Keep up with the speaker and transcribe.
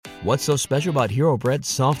What's so special about Hero Bread's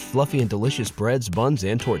soft, fluffy, and delicious breads, buns,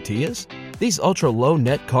 and tortillas? These ultra-low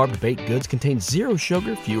net-carb baked goods contain zero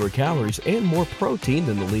sugar, fewer calories, and more protein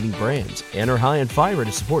than the leading brands, and are high in fiber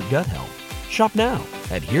to support gut health. Shop now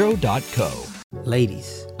at Hero.co.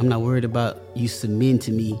 Ladies, I'm not worried about you submitting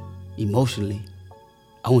to me emotionally.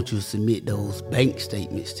 I want you to submit those bank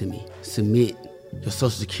statements to me. Submit your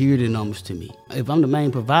social security numbers to me. If I'm the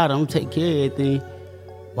main provider, I'm gonna take care of everything.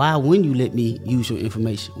 Why wouldn't you let me use your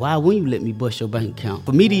information? Why wouldn't you let me bust your bank account?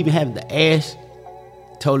 For me to even have to ask,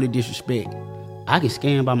 totally disrespect. I can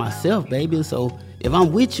scan by myself, baby. So if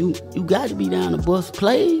I'm with you, you got to be down to bust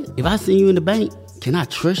play. If I see you in the bank, can I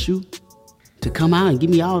trust you to come out and give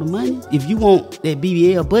me all the money? If you want that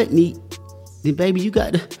BBL butt meat, then baby, you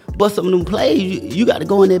got to bust some of them plays. You got to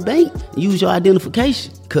go in that bank and use your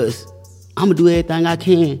identification. Cause I'm gonna do everything I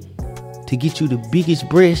can to get you the biggest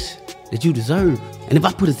breast that you deserve. And if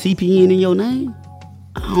I put a CPN in your name,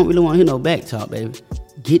 I don't really want to hear no back talk, baby.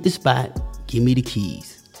 Get the spot, give me the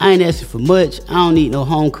keys. I ain't asking for much. I don't need no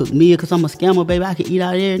home-cooked meal because I'm a scammer, baby. I can eat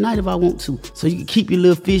out every night if I want to. So you can keep your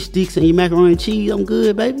little fish sticks and your macaroni and cheese. I'm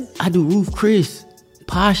good, baby. I do Ruth Chris,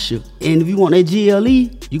 Pasha. And if you want that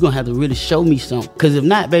GLE, you're going to have to really show me something. Because if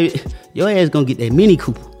not, baby, your ass going to get that Mini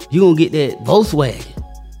Cooper. You're going to get that Volkswagen.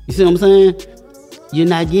 You see what I'm saying? You're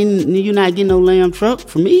not getting no lamb truck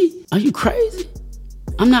from me. Are you crazy?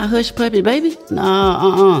 I'm not hush puppy, baby.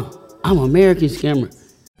 Nah, I'm an American scammer.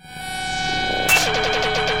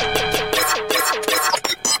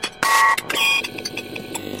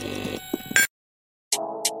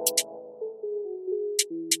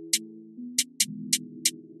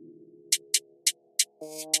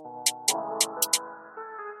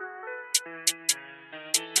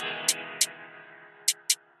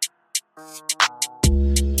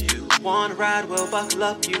 You wanna ride, well buckle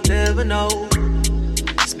up, you never know.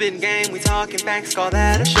 Spitting game, we talking banks, call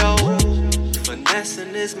that a show.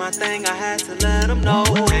 Finessing is my thing, I had to let them know.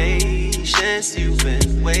 Patience, you've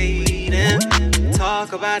been waiting.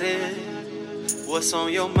 Talk about it, what's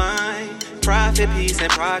on your mind? Profit, peace, and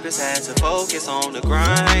progress, had to focus on the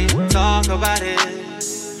grind. Talk about it,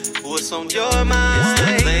 what's on your mind?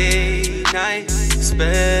 It's the late night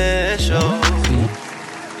special.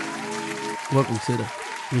 Welcome to the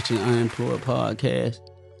Rich and Unemployed podcast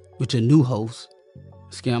with your new host,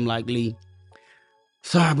 Scam Like Lee.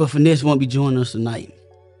 Sorry, but Finesse won't be joining us tonight.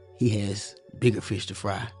 He has bigger fish to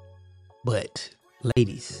fry. But,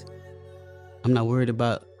 ladies, I'm not worried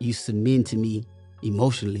about you submitting to me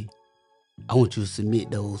emotionally. I want you to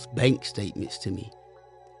submit those bank statements to me.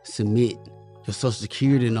 Submit your social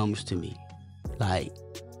security numbers to me. Like,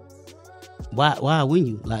 why wouldn't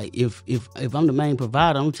you? Like, if I'm the main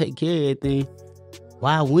provider, I'm gonna take care of everything.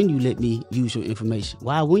 Why wouldn't you let me use your information?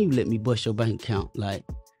 Why wouldn't you let me bust your bank account? Like,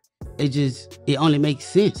 it only makes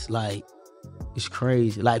sense. Like, it's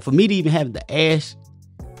crazy. Like, for me to even have to ask,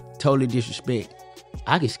 totally disrespect.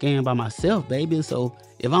 I can scan by myself, baby. So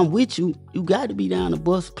if I'm with you, you got to be down to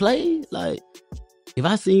bust play. Like, if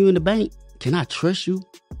I see you in the bank, can I trust you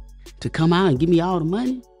to come out and give me all the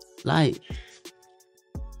money? Like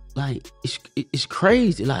it's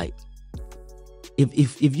crazy. Like,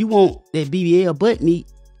 if you want that BBL butt meat,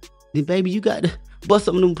 then baby, you got to bust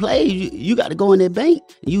some of them plays. You got to go in that bank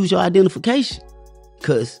and use your identification.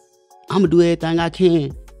 Cause I'm gonna do everything I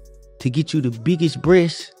can to get you the biggest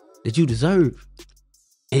breast that you deserve.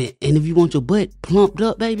 And if you want your butt plumped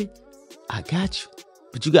up, baby, I got you.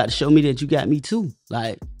 But you got to show me that you got me too.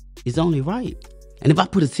 Like, it's only right. And if I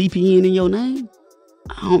put a CPN in your name,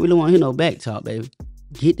 I don't really want to hear no back talk, baby.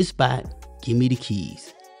 Get the spot, give me the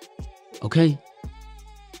keys. Okay?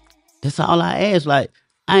 That's all I ask. Like,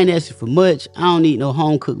 I ain't asking for much. I don't need no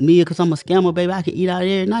home-cooked meal because I'm a scammer, baby. I can eat out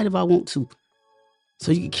every night if I want to.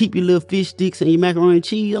 So you can keep your little fish sticks and your macaroni and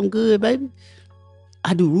cheese. I'm good, baby.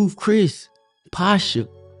 I do Ruth Chris, Pasha.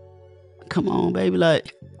 Come on, baby.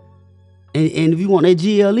 Like, and if you want that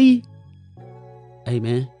GLE, hey,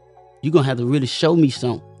 man, you're going to have to really show me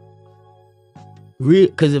something. Real,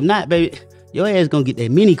 because if not, baby, your ass going to get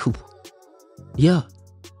that Mini Cooper. Yeah.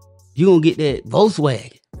 You're going to get that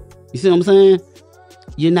Volkswagen. You see what I'm saying?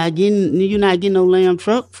 You're not getting no lamb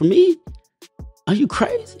truck from me. Are you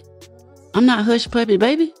crazy? I'm not hush puppy,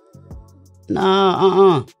 baby.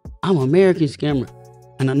 Nah, I'm an American scammer.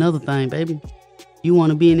 And another thing, baby, you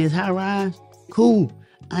want to be in this high rise? Cool.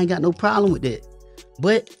 I ain't got no problem with that.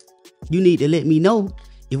 But you need to let me know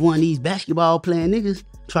if one of these basketball playing niggas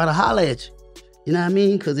try to holler at you. You know what I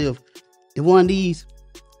mean? Because if one of these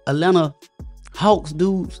Atlanta Hawks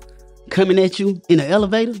dudes coming at you in the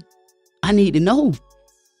elevator, I need to know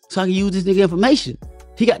so I can use this nigga information.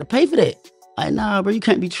 He got to pay for that. Like, nah, bro, you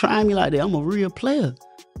can't be trying me like that. I'm a real player.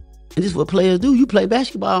 And this is what players do. You play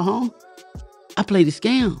basketball, huh? I play the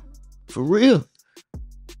scam. For real.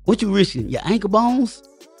 What you risking? Your ankle bones?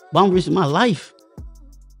 But I'm risking my life.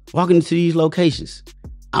 Walking into these locations.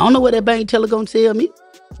 I don't know what that bank teller gonna tell me,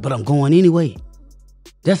 but I'm going anyway.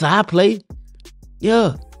 That's how I play.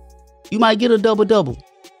 Yeah. You might get a double-double.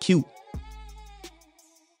 Cute.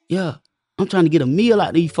 Yeah. I'm trying to get a meal out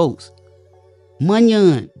of these folks.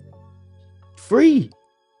 Money free.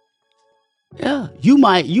 Yeah. You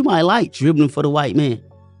might like dribbling for the white man.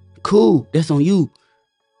 Cool. That's on you.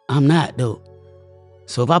 I'm not, though.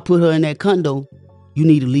 So if I put her in that condo, you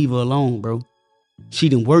need to leave her alone, bro. She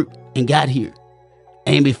done worked and got here.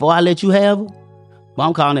 And before I let you have her, well,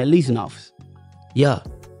 I'm calling that leasing office. Yeah.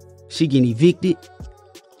 She getting evicted.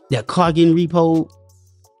 That car getting repoed.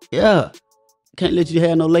 Yeah. Can't let you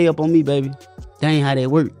have no layup on me, baby. That ain't how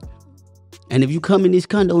that work. And if you come in this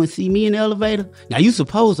condo and see me in the elevator, now you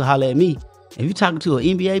supposed to holler at me. If you talking to an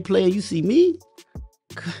NBA player, you see me,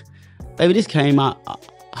 baby, this came out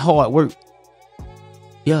hard work.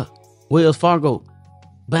 Yeah. Wells Fargo.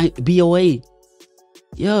 Bank, BOA.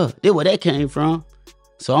 Yeah. That's where that came from.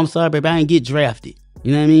 So I'm sorry, baby, I ain't get drafted.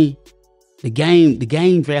 You know what I mean? The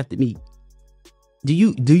game drafted me. Do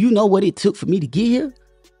you know what it took for me to get here?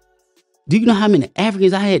 Do you know how many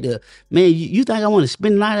Africans I had to, man, you think I want to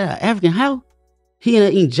spend a night at an African house? He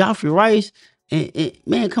ended up eating Joffrey rice and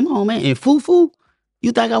man, come on, man, and fufu?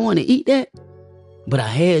 You think I want to eat that? But I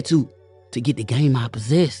had to get the game I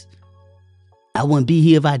possess. I wouldn't be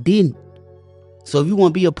here if I didn't. So if you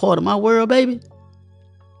want to be a part of my world, baby,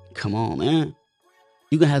 come on, man.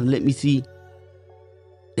 You're going to have to let me see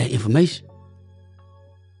that information.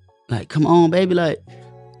 Like, come on, baby, like,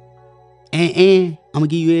 and I'm going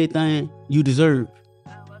to give you everything you deserve.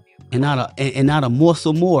 And not a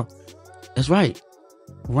morsel more. That's right.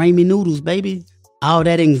 Ramen noodles, baby. All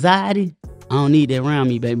that anxiety, I don't need that around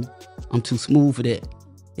me, baby. I'm too smooth for that.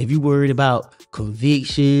 If you worried about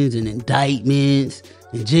convictions and indictments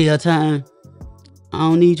and jail time, I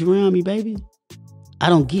don't need you around me, baby. I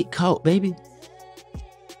don't get caught, baby.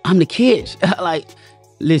 I'm the catch. Like,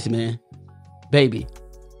 listen, man. Baby,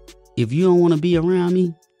 if you don't want to be around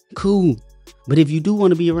me, cool. But if you do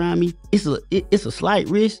want to be around me, it's a slight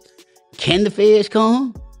risk. Can the feds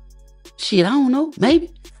come? Shit, I don't know.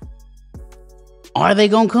 Maybe. Are they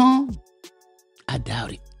gonna come? I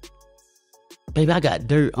doubt it. Baby, I got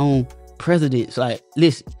dirt on presidents. Like,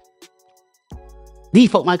 listen. These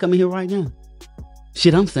folk might come in here right now.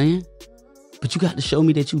 Shit, I'm saying. But you got to show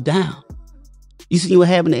me that you down. You see what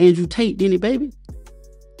happened to Andrew Tate, didn't it, baby?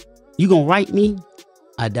 You gonna write me?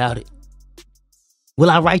 I doubt it. Will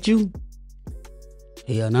I write you?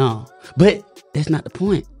 Hell no. But that's not the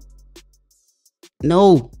point.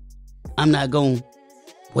 No, I'm not gonna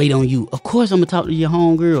wait on you. Of course I'm gonna talk to your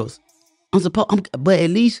homegirls. But at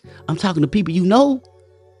least I'm talking to people you know.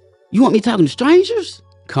 You want me talking to strangers?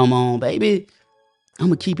 Come on, baby. I'm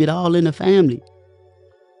gonna keep it all in the family.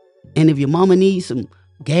 And if your mama needs some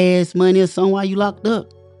gas money or something while you locked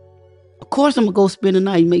up, of course I'm gonna go spend the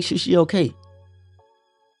night and make sure she okay.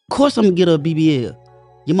 Of course I'm gonna get her a BBL.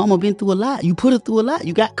 Your mama been through a lot. You put her through a lot.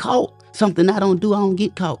 You got caught. Something I don't do, I don't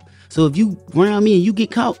get caught. So if you around me and you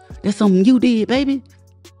get caught, that's something you did, baby.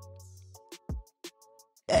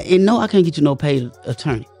 And no, I can't get you no paid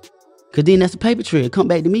attorney. Because then that's a paper trail. Come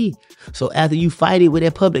back to me. So after you fight it with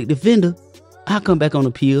that public defender, I'll come back on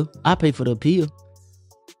appeal. I pay for the appeal.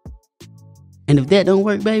 And if that don't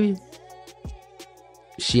work, baby,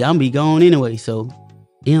 shit, I'm be gone anyway. So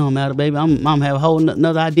it don't matter, baby. I'm gonna have a whole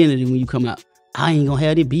another identity when you come out. I ain't gonna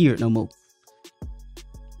have this beard no more.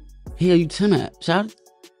 Hell, you tell me, shout.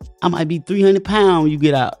 I might be 300 pounds when you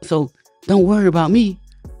get out. So don't worry about me.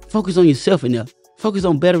 Focus on yourself in there. Focus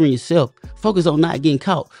on bettering yourself. Focus on not getting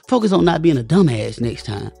caught. Focus on not being a dumbass next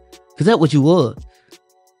time. Because that's what you was.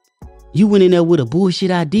 You went in there with a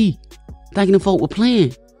bullshit ID, thinking the folk were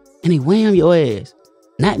playing, and they wham your ass.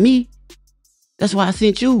 Not me. That's why I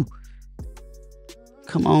sent you.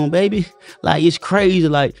 Come on, baby. Like, it's crazy.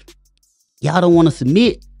 Like, y'all don't want to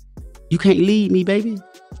submit. You can't lead me, baby.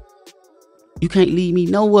 You can't lead me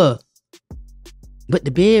nowhere. But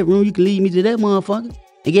the bedroom, you can lead me to that motherfucker.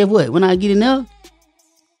 And guess what? When I get in there,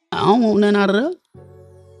 I don't want nothing out of there.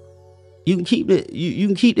 You can keep that. You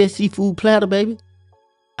can keep that seafood platter, baby.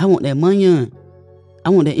 I want that money on. I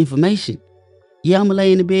want that information. Yeah, I'm gonna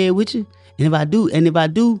lay in the bed with you. And if I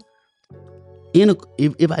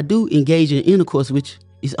do engage in intercourse with you,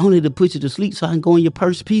 it's only to put you to sleep so I can go in your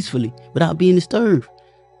purse peacefully without being disturbed.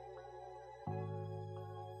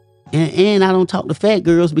 And I don't talk to fat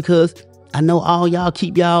girls because I know all y'all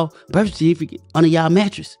keep y'all birth certificate under y'all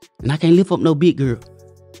mattress. And I can't lift up no big girl.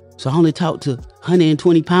 So I only talk to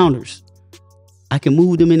 120 pounders. I can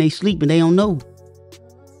move them in their sleep and they don't know.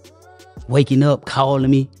 Waking up,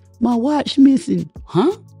 calling me, my watch missing.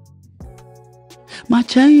 Huh? My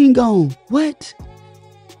chain gone. What?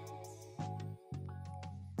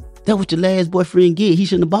 That's what your last boyfriend get. He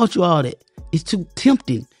shouldn't have bought you all that. It's too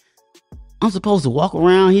tempting. I'm supposed to walk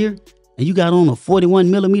around here and you got on a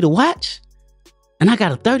 41mm watch? And I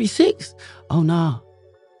got a 36? Oh, no.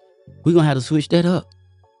 We're going to have to switch that up.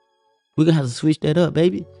 We're going to have to switch that up,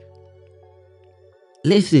 baby.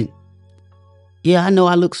 Listen. Yeah, I know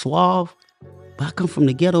I look suave, but I come from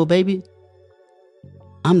the ghetto, baby.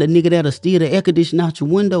 I'm the nigga that'll steal the air conditioner out your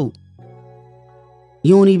window.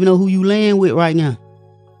 You don't even know who you laying with right now.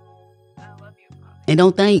 And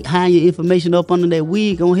don't think hiding your information up under that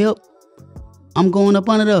wig gonna help. I'm going up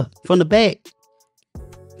under from the back.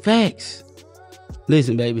 Facts.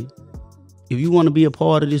 Listen, baby. If you want to be a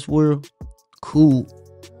part of this world, cool,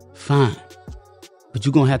 fine. But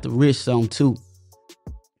you're gonna have to risk something too.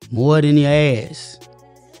 More than your ass.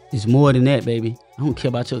 It's more than that, baby. I don't care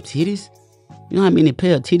about your titties. You know how many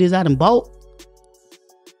pair of titties I done bought?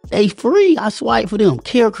 They free. I swipe for them.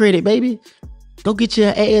 Care credit, baby. Go get your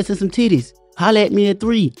ass and some titties. Holla at me at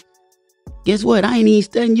 3. Guess what? I ain't even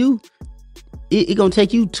studying you. It gonna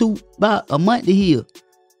take you about a month to heal.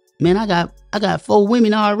 Man, I got 4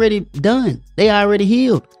 women already done. They already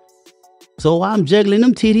healed. So while I'm juggling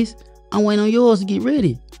them titties, I'm waiting on yours to get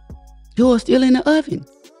ready. Yours still in the oven.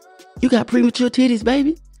 You got premature titties,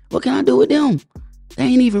 baby. What can I do with them? They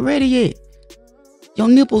ain't even ready yet. Your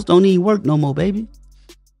nipples don't even work no more, baby.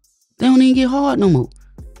 They don't even get hard no more.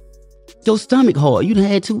 Your stomach hard. You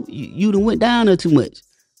done went down there too much.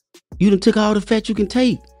 You done took all the fat you can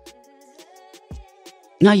take.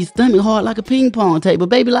 Now your stomach hard like a ping pong table.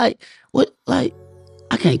 Baby, like, what? Like,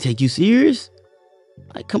 I can't take you serious.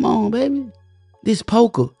 Like, come on, baby. This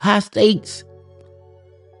poker, high stakes.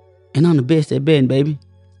 And I'm the best at betting, baby.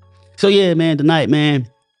 So yeah, man, tonight, man,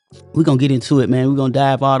 we're going to get into it, man. We're going to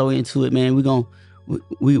dive all the way into it, man. We're going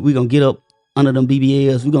to get up under them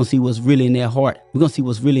BBLs. We're going to see what's really in their heart. We're going to see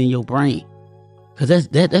what's really in your brain. Because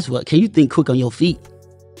that's what, can you think quick on your feet?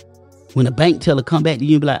 When a bank teller come back to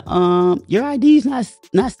you and be like, your ID's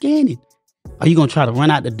not scanning. Are you going to try to run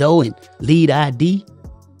out the door and leave the ID?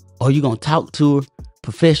 Or are you going to talk to her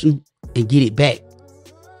professional and get it back?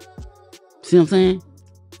 See what I'm saying?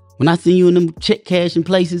 When I see you in them check cashing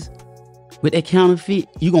places with that counterfeit,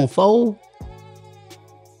 you going to fold?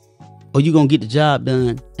 Or you going to get the job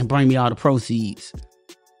done and bring me all the proceeds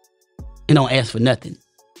and don't ask for nothing?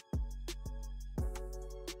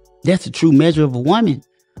 That's the true measure of a woman.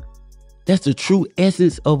 That's the true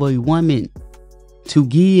essence of a woman. To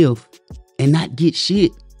give and not get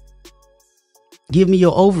shit. Give me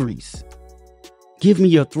your ovaries. Give me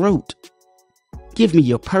your throat. Give me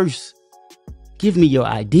your purse. Give me your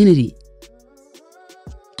identity.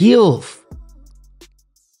 Give.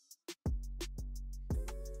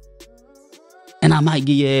 And I might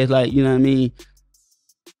give your ass, like, you know what I mean,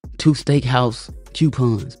 2 steakhouse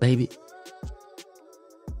coupons, baby.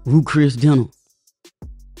 Ruth Chris dinner.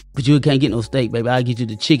 But you can't get no steak, baby. I'll get you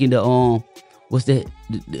the chicken, what's that?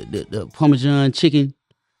 The Parmesan chicken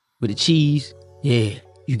with the cheese. Yeah,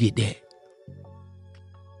 you get that.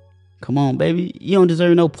 Come on, baby. You don't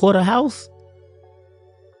deserve no porterhouse.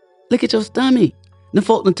 Look at your stomach. The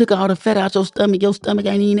folk done took all the fat out your stomach. Your stomach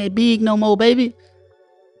ain't even that big no more, baby.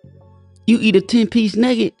 You eat a 10-piece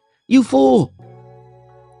nugget, you full.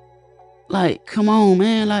 Like, come on,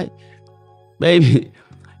 man. Like, baby.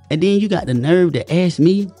 And then you got the nerve to ask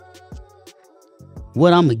me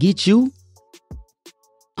what I'm going to get you.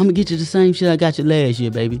 I'm going to get you the same shit I got you last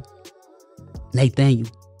year, baby. Nathaniel,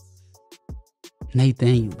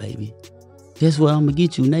 baby. Guess what I'm going to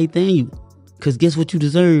get you? Nathaniel. Because guess what you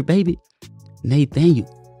deserve, baby? Nathaniel.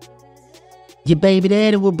 Your baby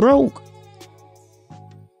daddy was broke.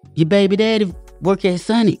 Your baby daddy work at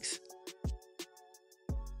Sonic's.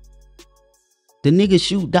 The nigga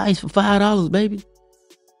shoot dice for $5, baby.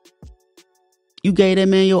 You gave that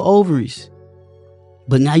man your ovaries.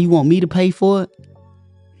 But now you want me to pay for it?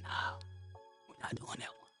 No, we're not doing that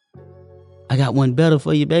one. I got one better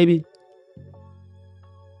for you, baby.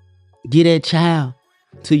 Get that child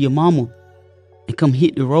to your mama and come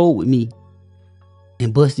hit the road with me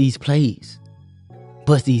and bust these plays.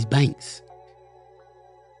 Bust these banks.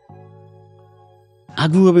 I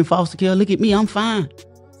grew up in foster care. Look at me, I'm fine.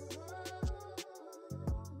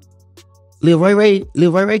 Lil Ray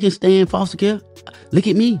Ray can stay in foster care. Look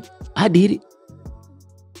at me. I did it.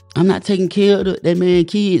 I'm not taking care of that man's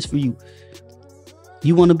kids for you.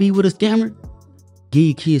 You want to be with a scammer? Give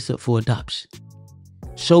your kids up for adoption.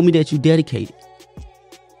 Show me that you dedicated.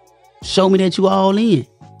 Show me that you all in.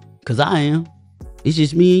 Cause I am. It's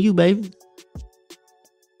just me and you, baby.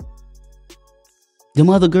 Them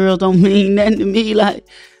other girls don't mean nothing to me. Like,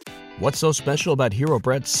 What's so special about Hero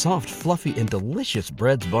Bread's soft, fluffy, and delicious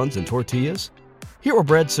breads, buns, and tortillas? Hero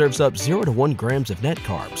Bread serves up 0 to 1 grams of net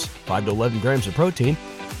carbs, 5 to 11 grams of protein,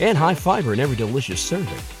 and high fiber in every delicious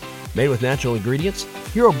serving. Made with natural ingredients,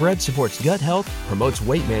 Hero Bread supports gut health, promotes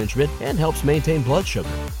weight management, and helps maintain blood sugar.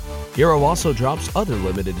 Hero also drops other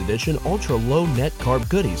limited edition ultra-low net carb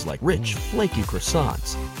goodies like rich, flaky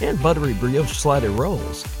croissants and buttery brioche slider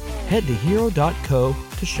rolls. Head to hero.co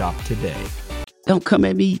to shop today. don't come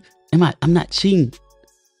at me. I'm not cheating.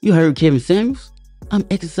 You heard Kevin Samuels. I'm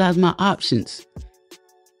exercising my options.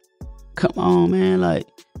 Come on, man. Like,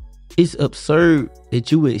 it's absurd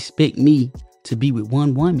that you would expect me to be with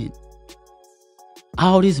one woman.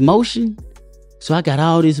 All this motion. So I got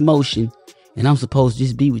all this motion and I'm supposed to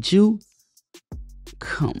just be with you?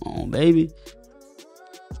 Come on, baby.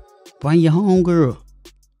 Bring your home, girl.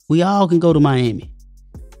 We all can go to Miami.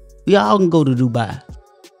 We all can go to Dubai.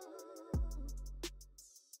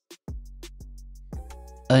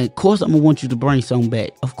 Of course, I'm going to want you to bring something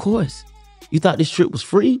back. Of course. You thought this trip was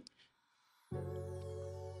free?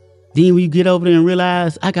 Then when you get over there and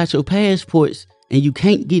realize I got your passports and you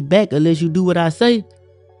can't get back unless you do what I say,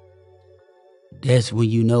 that's when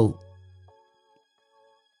you know,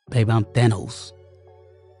 baby, I'm Thanos.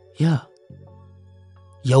 Yeah.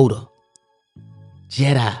 Yoda.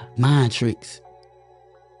 Jedi. Mind tricks.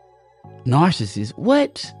 Narcissist.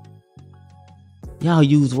 What? Y'all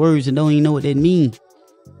use words and don't even know what that means.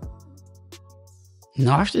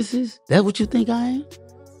 Narcissist? That's what you think I am?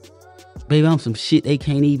 Baby, I'm some shit they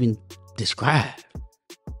can't even describe.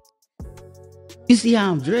 You see how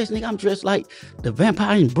I'm dressed, nigga? I'm dressed like the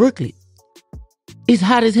vampire in Brooklyn. It's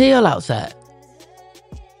hot as hell outside.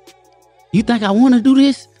 You think I want to do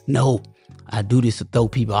this? No. I do this to throw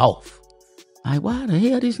people off. Like, why the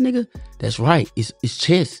hell this nigga? That's right. It's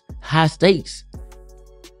chess. High stakes.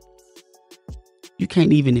 You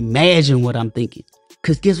can't even imagine what I'm thinking.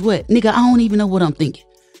 Because guess what? Nigga, I don't even know what I'm thinking.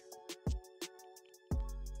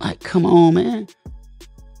 Like, come on, man.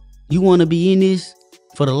 You want to be in this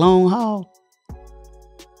for the long haul?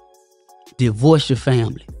 Divorce your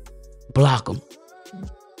family. Block them.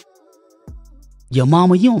 Your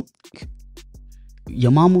mama, you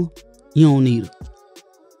don't need her.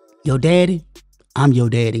 Your daddy, I'm your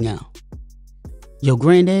daddy now. Your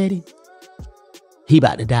granddaddy, he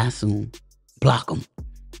about to die soon. Block him.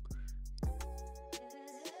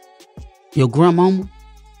 Your grandmama,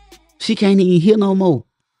 she can't even hear no more.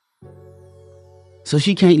 So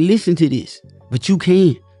she can't listen to this. But you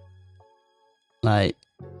can. Like,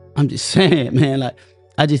 I'm just saying, man. Like,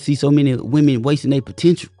 I just see so many women wasting their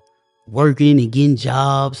potential. Working and getting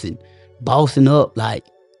jobs and bossing up. Like,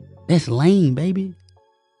 that's lame, baby.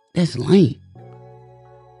 That's lame.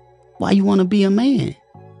 Why you want to be a man?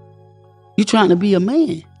 You trying to be a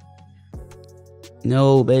man.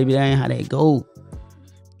 No, baby, that ain't how that go.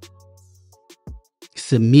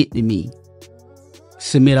 Submit to me.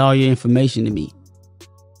 Submit all your information to me.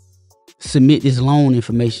 Submit this loan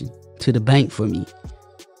information to the bank for me.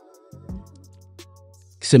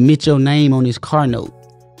 Submit your name on this car note.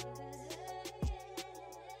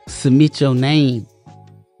 Submit your name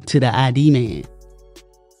to the ID man.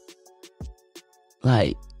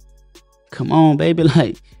 Like, come on, baby.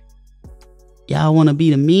 Like, y'all want to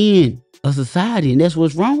be the men of society, and that's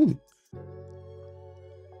what's wrong.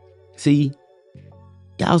 See,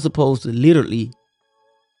 y'all supposed to literally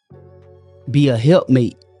be a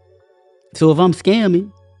helpmate. So if I'm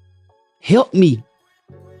scamming, help me.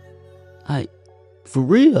 Like, for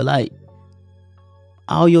real, like,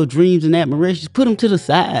 all your dreams and admirations, put them to the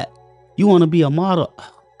side. You want to be a model.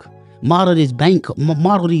 Model this bank,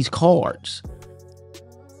 model these cards.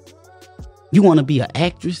 You want to be an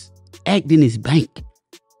actress? Act in this bank.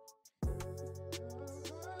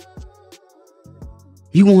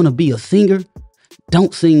 You want to be a singer?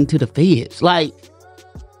 Don't sing to the feds. Like,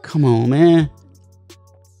 come on, man.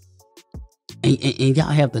 And y'all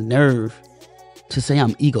have the nerve to say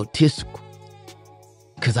I'm egotistical.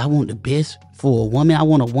 Because I want the best for a woman. I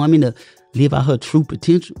want a woman to live out her true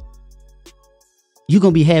potential. You're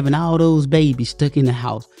going to be having all those babies stuck in the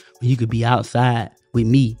house when you could be outside with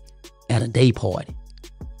me at a day party.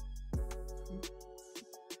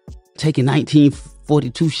 Taking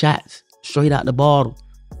 1942 shots straight out the bottle.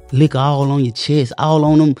 Liquor all on your chest, all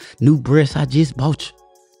on them new breasts I just bought you.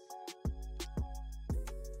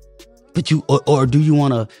 But you, or do you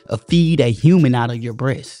want to feed a human out of your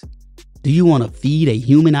breast? Do you want to feed a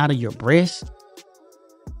human out of your breast?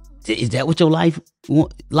 Is that what your life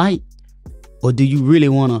like? Or do you really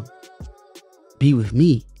want to be with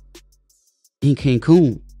me in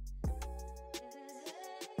Cancun,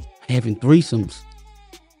 having threesomes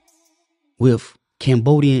with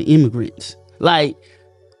Cambodian immigrants. Like,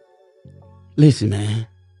 listen, man,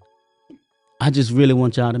 I just really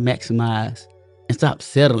want y'all to maximize and stop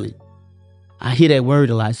settling. I hear that word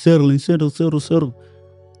a lot, settling, settle.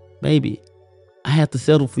 Baby, I have to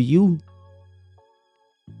settle for you.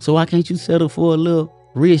 So why can't you settle for a little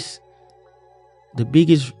risk? The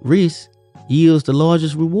biggest risk yields the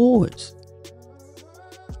largest rewards.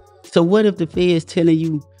 So what if the Fed's telling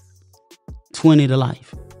you 20 to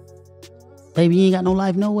life? Baby, you ain't got no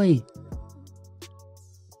life, no way.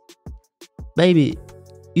 Baby,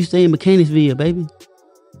 you stay in Mechanicsville, baby.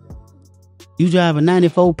 You drive a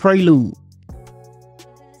 94 Prelude.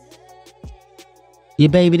 Your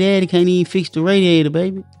baby daddy can't even fix the radiator,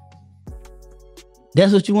 baby.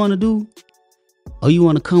 That's what you want to do? Or you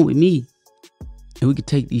want to come with me and we can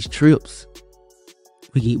take these trips?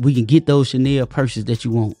 We can get those Chanel purses that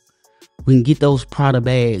you want. We can get those Prada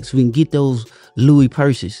bags. We can get those Louis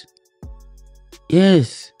purses.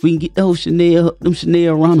 Yes, we can get those Chanel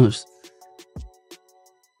runners.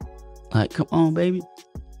 Like, come on, baby.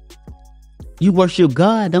 You worship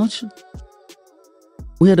God, don't you?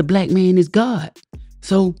 Well, the black man is God.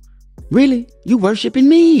 So, really, you worshiping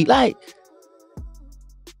me. Like,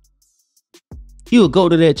 you'll go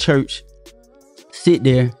to that church, sit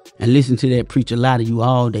there, and listen to that preacher lie to you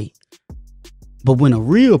all day. But when a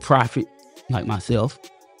real prophet, like myself,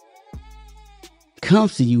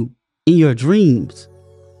 comes to you in your dreams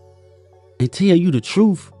and tell you the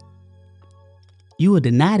truth, you will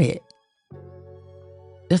deny that.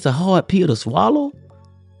 That's a hard pill to swallow.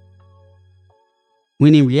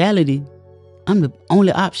 When in reality, I'm the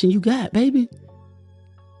only option you got, baby.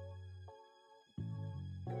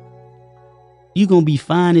 You gonna be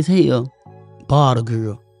fine as hell, bottle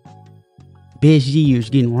girl. Best years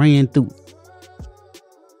getting ran through.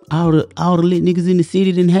 All the lit niggas in the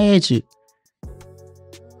city done had you.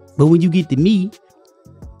 But when you get to me,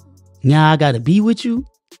 now I gotta be with you.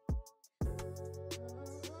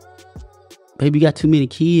 Baby, you got too many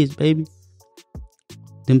kids, baby.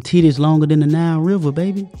 Them titties longer than the Nile River,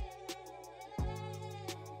 baby.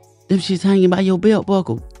 Them shits hanging by your belt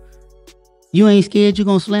buckle. You ain't scared you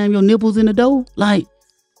gonna slam your nipples in the door? Like,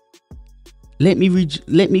 let me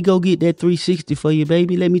go get that 360 for you,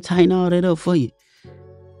 baby. Let me tighten all that up for you.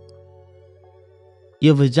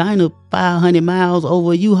 Your vagina 500 miles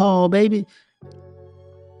over a U-Haul, baby.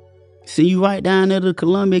 See you right down there to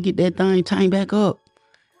Columbia, get that thing tightened back up.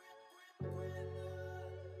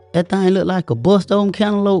 That thing look like a bust on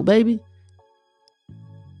cantaloupe, baby.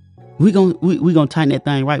 We gonna tighten that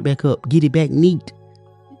thing right back up. Get it back neat.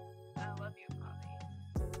 I love you,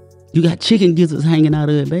 Bobby. You got chicken gizzards hanging out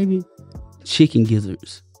of it, baby. Chicken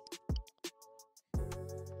gizzards.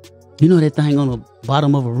 You know that thing on the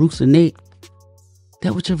bottom of a rooster neck?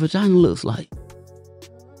 That's what your vagina looks like.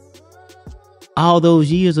 All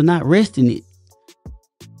those years of not resting it.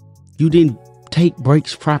 You didn't take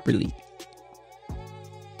breaks properly.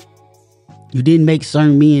 You didn't make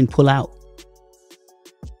certain men pull out.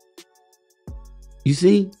 You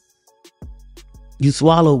see? You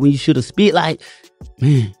swallowed when you should have spit. Like,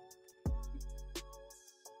 man,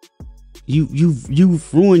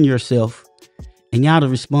 you've ruined yourself, and y'all the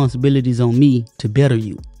responsibility's on me to better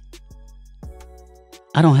you.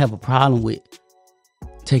 I don't have a problem with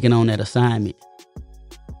taking on that assignment.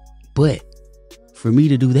 But for me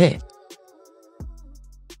to do that,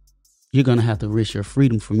 you're going to have to risk your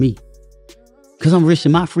freedom for me. Because I'm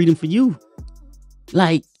risking my freedom for you.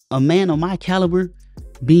 Like, a man of my caliber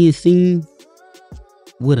being seen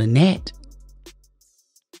with a gnat.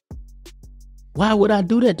 Why would I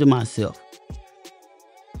do that to myself?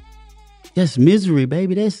 That's misery,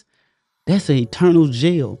 baby. That's an eternal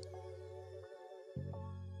jail.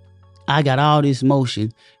 I got all this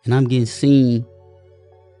motion and I'm getting seen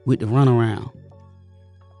with the runaround.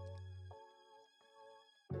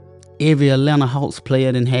 Every Atlanta Hawks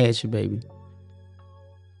player done had you, baby.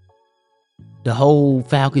 The whole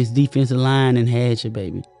Falcons defensive line done had you,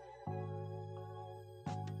 baby.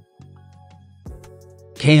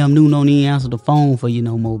 Cam Newton don't even answer the phone for you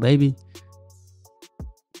no more, baby.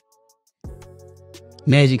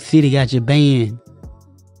 Magic City got your band.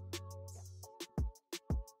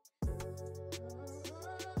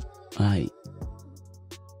 Like,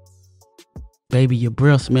 baby, your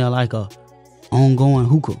breath smell like a ongoing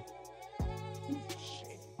hookah.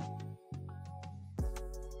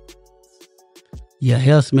 Your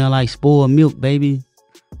hair smell like spoiled milk, baby.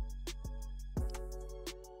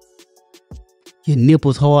 Your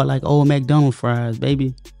nipples hard like old McDonald's fries,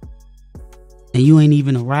 baby. And you ain't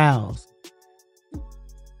even aroused.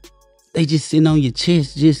 They just sitting on your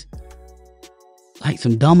chest, just like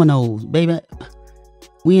some dominoes, baby.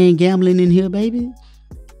 We ain't gambling in here, baby.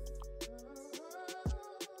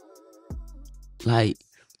 Like,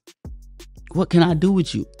 what can I do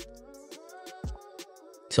with you?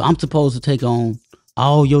 So I'm supposed to take on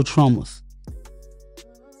all your traumas.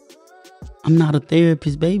 I'm not a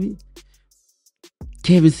therapist, baby.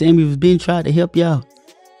 Kevin Samuels been trying to help y'all.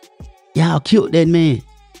 Y'all killed that man.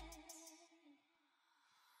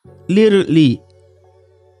 Literally.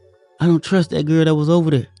 I don't trust that girl that was over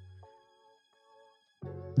there.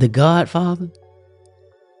 The Godfather.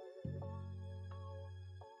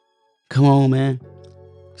 Come on, man.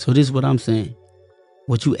 So this is what I'm saying.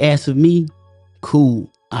 What you ask of me,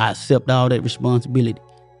 cool. I accept all that responsibility.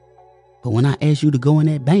 But when I ask you to go in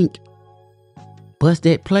that bank, bust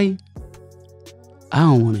that play, I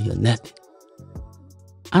don't want to hear nothing.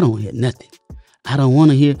 I don't hear nothing. I don't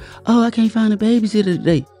want to hear, oh, I can't find a babysitter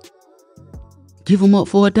today. Give him up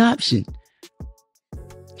for adoption.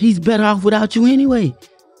 He's better off without you anyway.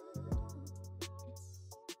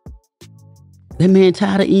 That man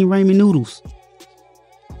tired of eating ramen noodles.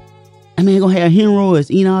 That man gonna have hemorrhoids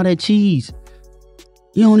eating all that cheese.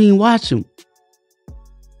 You don't even watch him.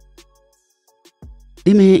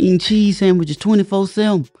 That man eating cheese sandwiches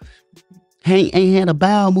 24/7. Ain't had a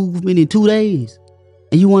bowel movement in 2 days.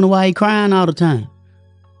 And you wonder why he crying all the time.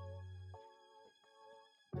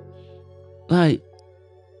 Like,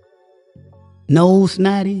 nose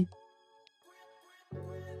snotty.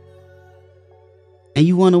 And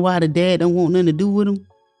you wonder why the dad don't want nothing to do with him.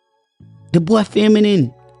 The boy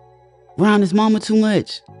feminine. Around his mama too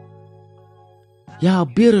much. Y'all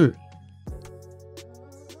bitter.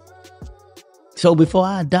 So before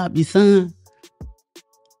I adopt your son,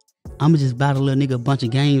 I'ma just buy the little nigga a bunch of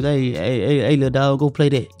games. Hey, little dog, go play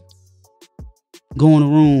that. Go in the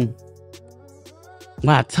room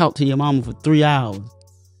while I talk to your mama for 3 hours.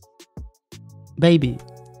 Baby,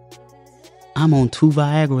 I'm on 2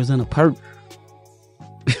 Viagras and a perk.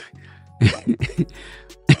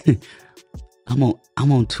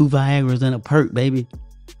 I'm on 2 Viagras and a perk, baby.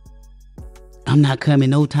 I'm not coming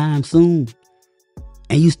no time soon.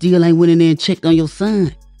 And you still ain't went in there and checked on your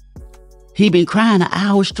son. He been crying an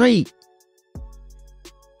hour straight.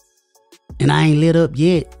 And I ain't lit up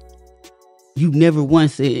yet. You never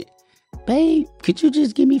once said, babe, could you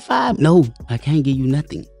just give me 5? No, I can't give you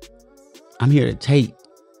nothing. I'm here to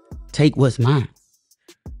take what's mine.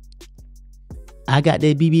 I got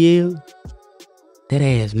that BBL. That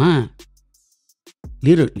ass mine.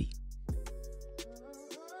 Literally.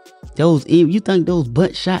 You think those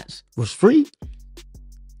butt shots was free?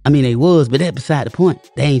 I mean, they was, but that's beside the point.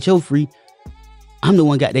 They ain't your free. I'm the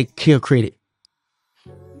one got that care credit.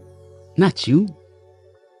 Not you.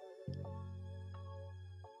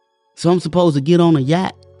 So I'm supposed to get on a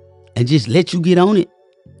yacht and just let you get on it?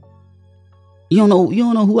 You don't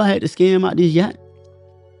know who I had to scam out this yacht?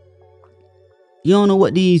 You don't know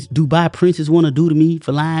what these Dubai princes want to do to me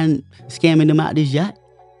for lying, scamming them out this yacht?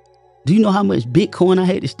 Do you know how much Bitcoin I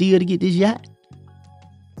had to steal to get this yacht?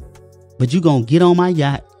 But you gonna get on my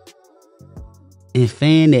yacht and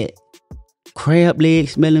fan that crab leg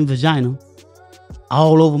smelling vagina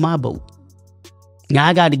all over my boat. Now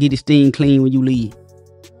I got to get this thing clean when you leave.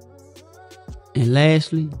 And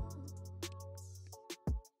lastly,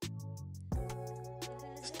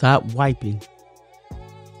 stop wiping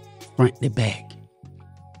front to back.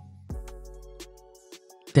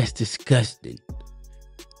 That's disgusting.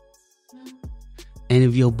 And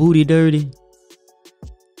if your booty dirty,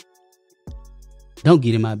 don't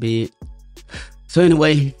get in my bed. So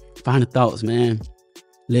anyway, final thoughts, man.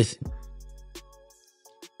 Listen.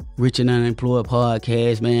 Rich and Unemployed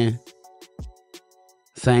podcast, man.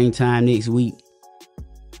 Same time next week.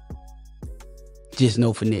 Just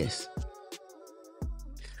no finesse.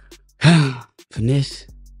 Finesse.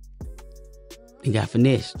 They got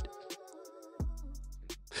finessed.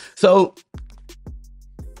 So,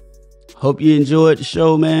 hope you enjoyed the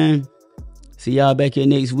show, man. See y'all back here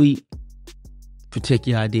next week. Protect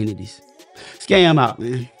your identities. Scam out,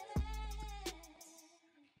 man.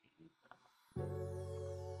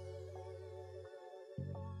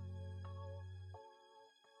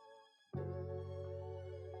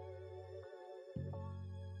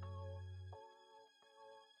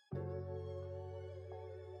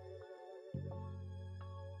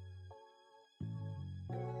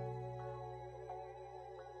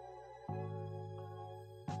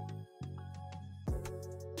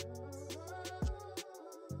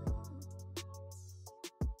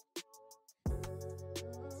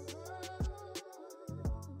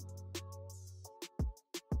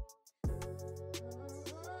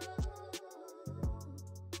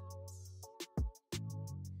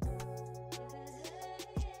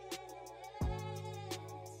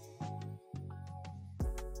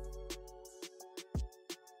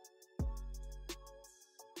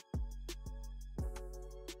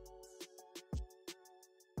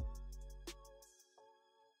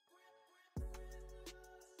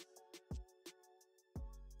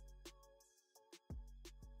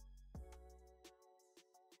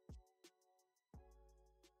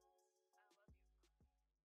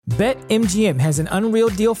 BetMGM has an unreal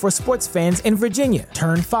deal for sports fans in Virginia.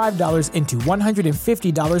 Turn $5 into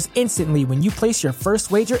 $150 instantly when you place your first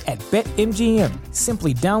wager at BetMGM.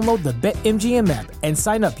 Simply download the BetMGM app and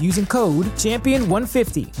sign up using code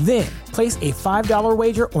Champion150. Then, place a $5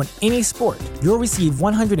 wager on any sport. You'll receive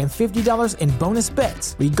 $150 in bonus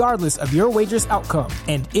bets, regardless of your wager's outcome.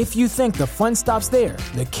 And if you think the fun stops there,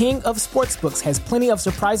 the King of Sportsbooks has plenty of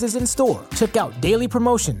surprises in store. Check out daily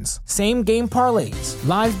promotions, same-game parlays,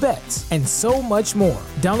 live bets, and so much more.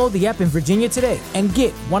 Download the app in Virginia today and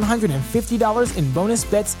get $150 in bonus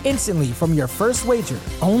bets instantly from your first wager.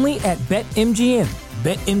 Only at BetMGM.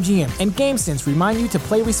 BetMGM and GameSense remind you to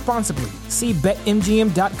play responsibly. See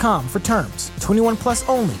BetMGM.com for terms. 21 plus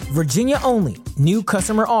only. Virginia only. New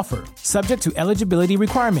customer offer. Subject to eligibility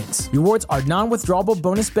requirements. Rewards are non-withdrawable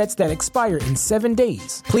bonus bets that expire in 7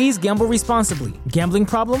 days. Please gamble responsibly. Gambling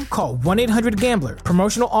problem? Call 1-800-GAMBLER.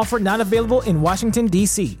 Promotional offer not available in Washington,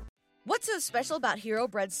 D.C. What's so special about Hero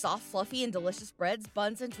Bread's soft, fluffy, and delicious breads,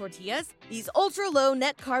 buns, and tortillas? These ultra-low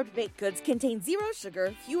net-carb baked goods contain zero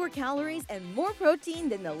sugar, fewer calories, and more protein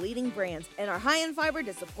than the leading brands, and are high in fiber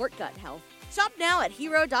to support gut health. Shop now at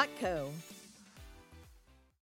Hero.co.